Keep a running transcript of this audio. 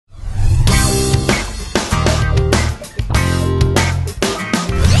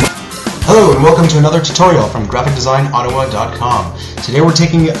and welcome to another tutorial from GraphicDesignOttawa.com. Today we're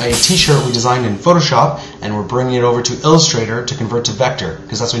taking a t-shirt we designed in Photoshop and we're bringing it over to Illustrator to convert to vector,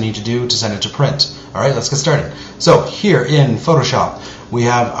 because that's what we need to do to send it to print. Alright, let's get started. So here in Photoshop we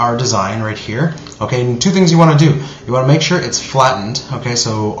have our design right here. Okay, and two things you want to do. You want to make sure it's flattened, okay,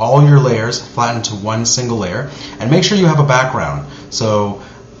 so all your layers flatten to one single layer, and make sure you have a background. So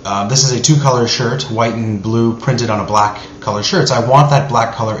this is a two-color shirt, white and blue, printed on a black color shirt. So I want that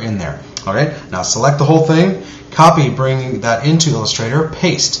black color in there. Okay, now select the whole thing, copy, bring that into Illustrator,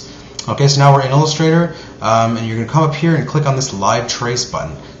 paste. Okay, so now we're in Illustrator, and you're going to come up here and click on this Live Trace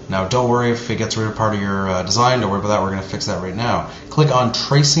button. Now don't worry if it gets rid of part of your design, don't worry about that, we're going to fix that right now. Click on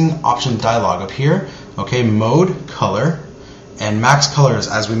Tracing Option dialog up here, okay, Mode, Color, and Max Colors.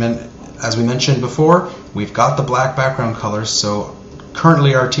 As we mentioned before, we've got the black background colors, so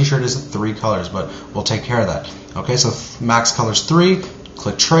currently our t-shirt is 3 colors, but we'll take care of that. Okay, so Max Colors 3,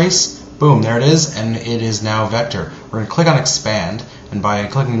 click Trace, boom, there it is, and it is now vector. We're going to click on Expand, and by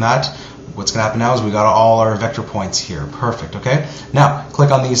clicking that, what's going to happen now is we got all our vector points here. Perfect, okay? Now,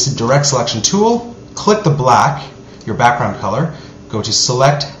 click on the Direct Selection tool, click the black, your background color, go to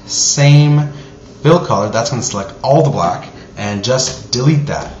Select, Same, Fill Color, that's going to select all the black, and just delete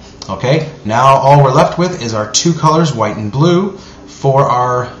that. Okay, now all we're left with is our 2 colors, white and blue, for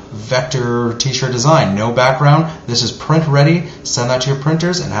our vector t-shirt design. No background. This is print ready. Send that to your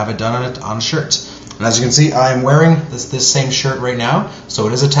printers and have it done on a shirt. And as you can see, I'm wearing this same shirt right now, so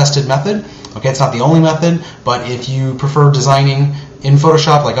it is a tested method. Okay, it's not the only method, but if you prefer designing in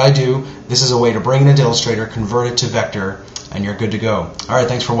Photoshop like I do, this is a way to bring it into Illustrator, convert it to vector, and you're good to go. Alright,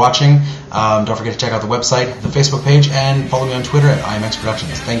 thanks for watching. Don't forget to check out the website, the Facebook page, and follow me on Twitter at IMX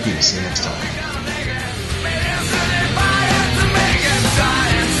Productions. Thank you. See you next time.